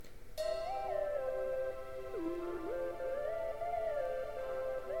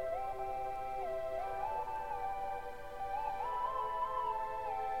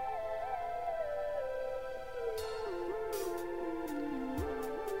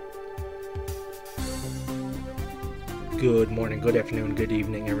Good morning, good afternoon, good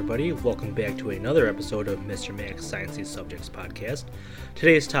evening, everybody. Welcome back to another episode of Mr. Max Sciencey Subjects Podcast.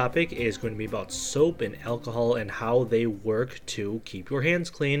 Today's topic is going to be about soap and alcohol and how they work to keep your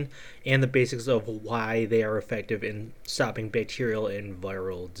hands clean and the basics of why they are effective in stopping bacterial and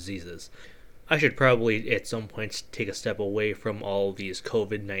viral diseases. I should probably at some point take a step away from all these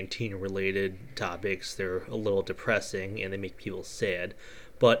COVID-19 related topics. They're a little depressing and they make people sad,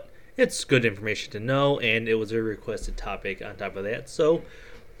 but it's good information to know, and it was a requested topic on top of that, so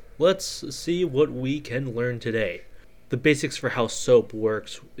let's see what we can learn today. The basics for how soap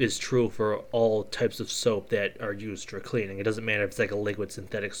works is true for all types of soap that are used for cleaning. It doesn't matter if it's like a liquid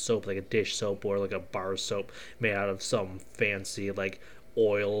synthetic soap, like a dish soap, or like a bar soap made out of some fancy like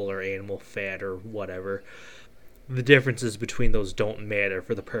oil or animal fat or whatever. The differences between those don't matter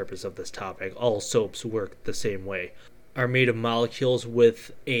for the purpose of this topic. All soaps work the same way. Are made of molecules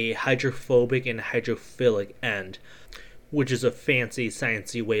with a hydrophobic and hydrophilic end, which is a fancy,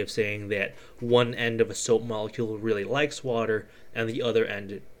 sciencey way of saying that one end of a soap molecule really likes water and the other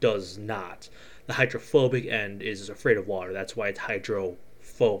end does not. The hydrophobic end is afraid of water. That's why it's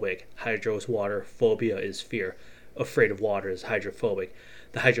hydrophobic. Hydro is water, phobia is fear. Afraid of water is hydrophobic.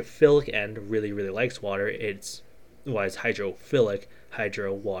 The hydrophilic end really likes water. It's why it's hydrophilic.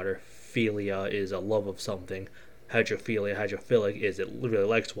 Hydro, water. Philia is a love of something. Hydrophilic is it really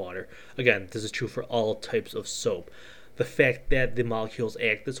likes water. Again, this is true for all types of soap. The fact that the molecules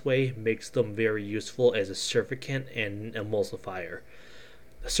act this way makes them very useful as a surfactant and emulsifier.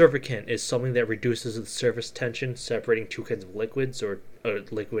 A surfactant is something that reduces the surface tension, separating two kinds of liquids, or a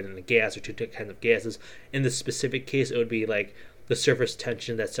liquid and a gas, or two kinds of gases. In this specific case, it would be like the surface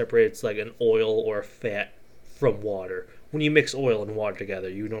tension that separates like an oil or a fat from water. When you mix oil and water together,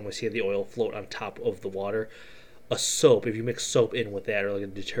 you normally see the oil float on top of the water. A soap, if you mix soap in with that or like a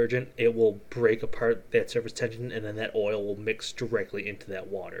detergent, it will break apart that surface tension and then that oil will mix directly into that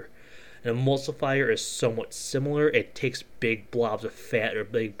water. An emulsifier is somewhat similar. It takes big blobs of fat or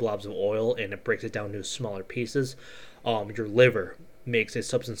big blobs of oil and it breaks it down into smaller pieces. Your liver makes a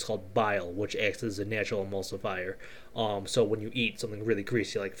substance called bile, which acts as a natural emulsifier. So when you eat something really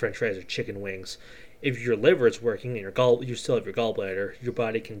greasy like french fries or chicken wings, if your liver is working and you still have your gallbladder, your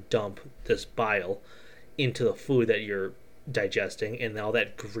body can dump this bile into the food that you're digesting, and all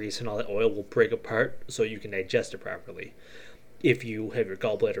that grease and all that oil will break apart so you can digest it properly. If you have your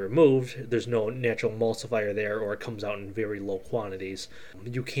gallbladder removed, there's no natural emulsifier there, or it comes out in very low quantities.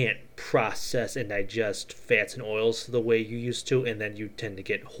 You can't process and digest fats and oils the way you used to, and then you tend to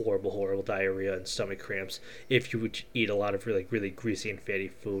get horrible diarrhea and stomach cramps if you eat a lot of really greasy and fatty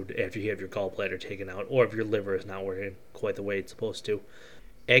food after you have your gallbladder taken out, or if your liver is not working quite the way it's supposed to.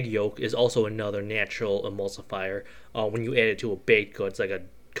 Egg yolk is also another natural emulsifier. When you add it to a baked good, it's like a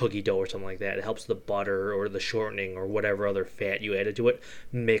cookie dough or something like that. It helps the butter or the shortening or whatever other fat you added to it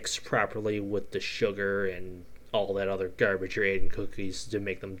mix properly with the sugar and all that other garbage you're adding cookies to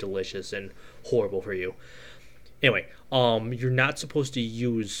make them delicious and horrible for you. Anyway, you're not supposed to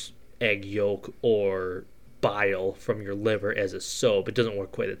use egg yolk or bile from your liver as a soap. It doesn't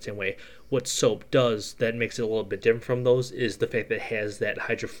work quite the same way. What soap does that makes it a little bit different from those is the fact that it has that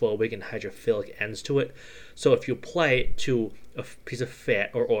hydrophobic and hydrophilic ends to it. So if you apply it to a piece of fat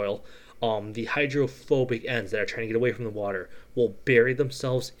or oil, the hydrophobic ends that are trying to get away from the water will bury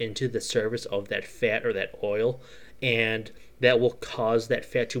themselves into the surface of that fat or that oil, and that will cause that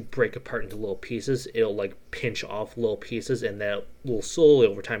fat to break apart into little pieces. It'll like pinch off little pieces, and that will slowly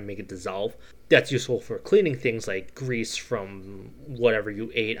over time make it dissolve. That's useful for cleaning things like grease from whatever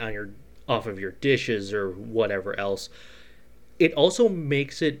you ate off of your dishes or whatever else. It also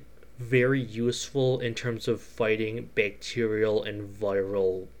makes it very useful in terms of fighting bacterial and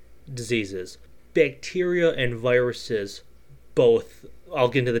viral diseases. Bacteria and viruses both, I'll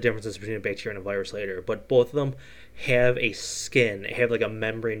get into the differences between a bacteria and a virus later, but both of them have a skin, have like a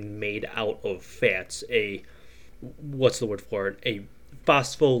membrane made out of fats, a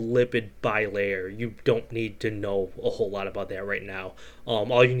phospholipid bilayer. You don't need to know a whole lot about that right now.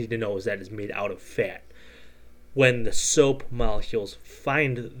 All you need to know is that it's made out of fat. When the soap molecules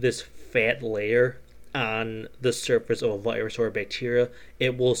find this fat layer on the surface of a virus or a bacteria,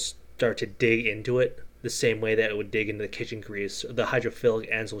 it will start to dig into it the same way that it would dig into the kitchen grease. The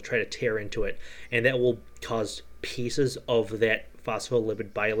hydrophilic ends will try to tear into it, and that will cause pieces of that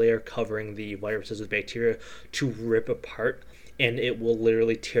phospholipid bilayer covering the viruses or bacteria to rip apart, and it will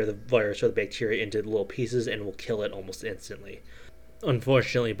literally tear the virus or the bacteria into little pieces and will kill it almost instantly.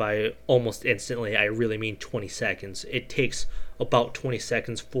 Unfortunately, by almost instantly, I really mean 20 seconds. It takes about 20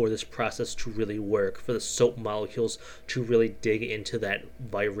 seconds for this process to really work, for the soap molecules to really dig into that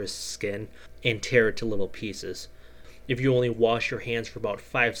virus skin and tear it to little pieces. If you only wash your hands for about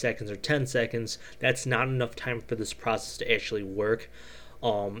 5 seconds or 10 seconds, that's not enough time for this process to actually work.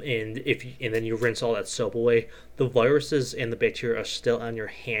 And then you rinse all that soap away, the viruses and the bacteria are still on your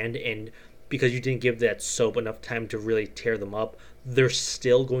hand, and because you didn't give that soap enough time to really tear them up, they're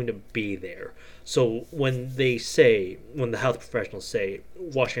still going to be there. So when the health professionals say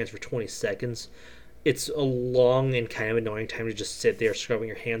wash your hands for 20 seconds, it's a long and kind of annoying time to just sit there scrubbing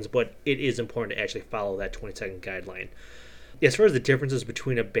your hands, but it is important to actually follow that 20-second guideline. As far as the differences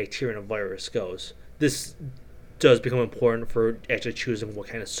between a bacteria and a virus goes, this does become important for actually choosing what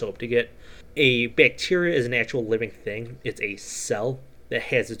kind of soap to get. A bacteria is an actual living thing. It's a cell that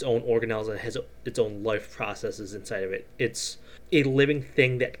has its own organelles and has its own life processes inside of it. It's a living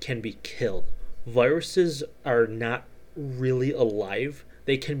thing that can be killed. Viruses are not really alive.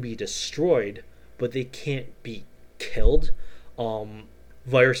 They can be destroyed, but they can't be killed.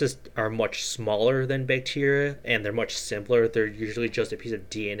 Viruses are much smaller than bacteria, and they're much simpler. They're usually just a piece of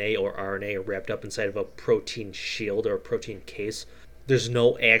DNA or RNA wrapped up inside of a protein shield or a protein case. There's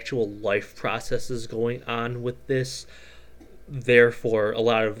no actual life processes going on with this. Therefore, a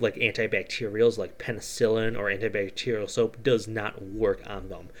lot of antibacterials like penicillin or antibacterial soap does not work on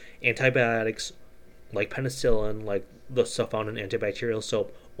them. Antibiotics like penicillin, like the stuff found in antibacterial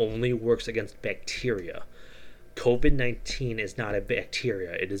soap, only works against bacteria. COVID-19 is not a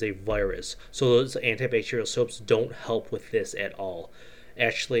bacteria, it is a virus. So those antibacterial soaps don't help with this at all.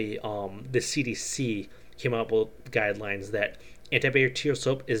 Actually, the CDC came up with guidelines that antibacterial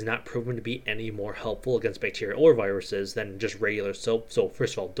soap is not proven to be any more helpful against bacteria or viruses than just regular soap. So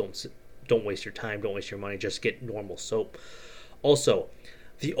first of all, don't waste your time, don't waste your money, just get normal soap. Also,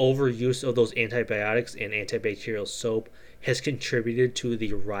 the overuse of those antibiotics and antibacterial soap has contributed to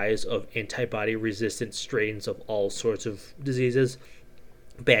the rise of antibody-resistant strains of all sorts of diseases.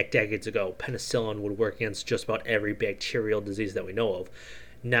 Back decades ago, penicillin would work against just about every bacterial disease that we know of.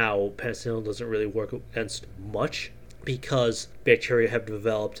 Now, penicillin doesn't really work against much because bacteria have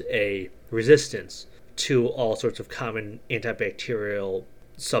developed a resistance to all sorts of common antibacterial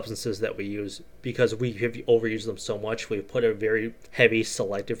substances that we use. Because we have overused them so much, we've put a very heavy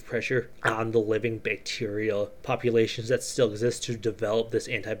selective pressure on the living bacteria populations that still exist to develop this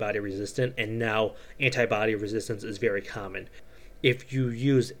antibody resistance, and now antibody resistance is very common. If you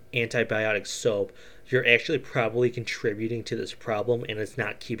use antibiotic soap, you're actually probably contributing to this problem, and it's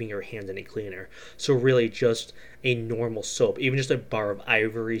not keeping your hands any cleaner. So really just a normal soap, even just a bar of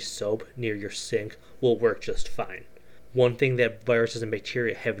Ivory soap near your sink, will work just fine. One thing that viruses and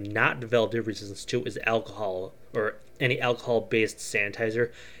bacteria have not developed a resistance to is alcohol, or any alcohol-based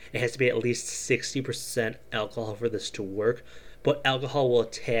sanitizer. It has to be at least 60% alcohol for this to work, but alcohol will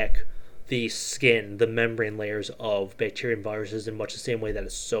attack the skin, the membrane layers of bacteria and viruses in much the same way that a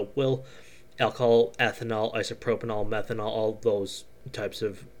soap will. Alcohol, ethanol, isopropanol, methanol, all those types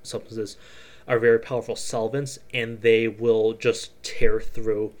of substances are very powerful solvents, and they will just tear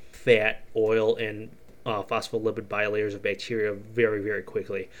through fat, oil, and phospholipid bilayers of bacteria very, very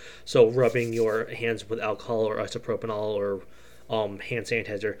quickly. So rubbing your hands with alcohol or isopropanol or hand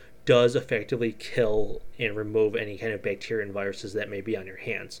sanitizer does effectively kill and remove any kind of bacteria and viruses that may be on your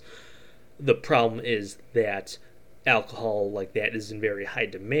hands. The problem is that alcohol like that is in very high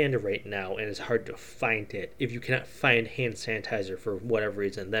demand right now, and it's hard to find it. If you cannot find hand sanitizer for whatever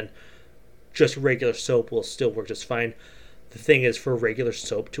reason, then just regular soap will still work just fine. The thing is, for regular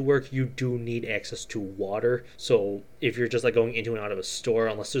soap to work, you do need access to water. So if you're just going into and out of a store,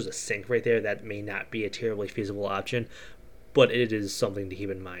 unless there's a sink right there, that may not be a terribly feasible option, but it is something to keep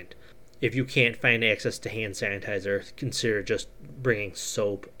in mind. If you can't find access to hand sanitizer, consider just bringing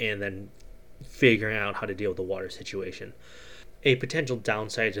soap and then figuring out how to deal with the water situation. A potential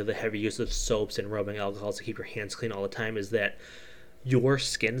downside to the heavy use of soaps and rubbing alcohols to keep your hands clean all the time is that your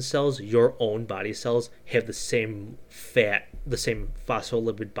skin cells, your own body cells, have the same fat, the same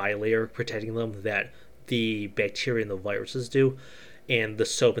phospholipid bilayer protecting them that the bacteria and the viruses do, and the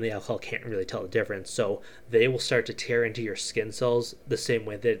soap and the alcohol can't really tell the difference. So they will start to tear into your skin cells the same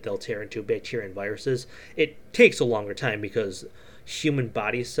way that they'll tear into bacteria and viruses. It takes a longer time because human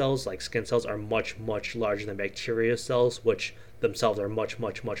body cells, like skin cells, are much, much larger than bacteria cells, which themselves are much,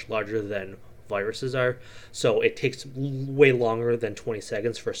 much, much larger than viruses are. So it takes way longer than 20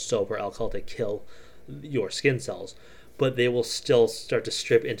 seconds for soap or alcohol to kill your skin cells, but they will still start to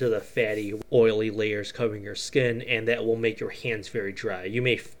strip into the fatty, oily layers covering your skin, and that will make your hands very dry. You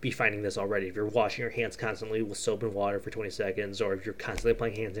may be finding this already. If you're washing your hands constantly with soap and water for 20 seconds, or if you're constantly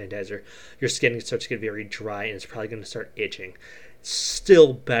applying hand sanitizer, your skin starts to get very dry, and it's probably going to start itching.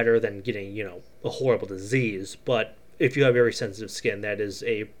 Still better than getting, a horrible disease, but if you have very sensitive skin, that is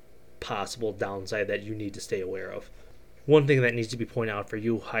a possible downside that you need to stay aware of. One thing that needs to be pointed out for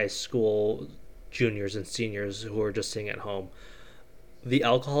you high school juniors and seniors who are just sitting at home, the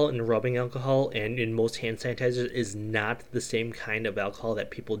alcohol in rubbing alcohol and in most hand sanitizers is not the same kind of alcohol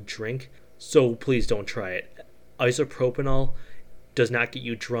that people drink, so please don't try it. Isopropanol does not get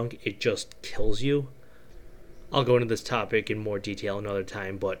you drunk, it just kills you. I'll go into this topic in more detail another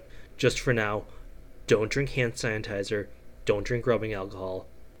time, but just for now, don't drink hand sanitizer, don't drink rubbing alcohol,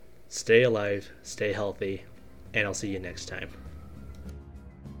 stay alive, stay healthy, and I'll see you next time.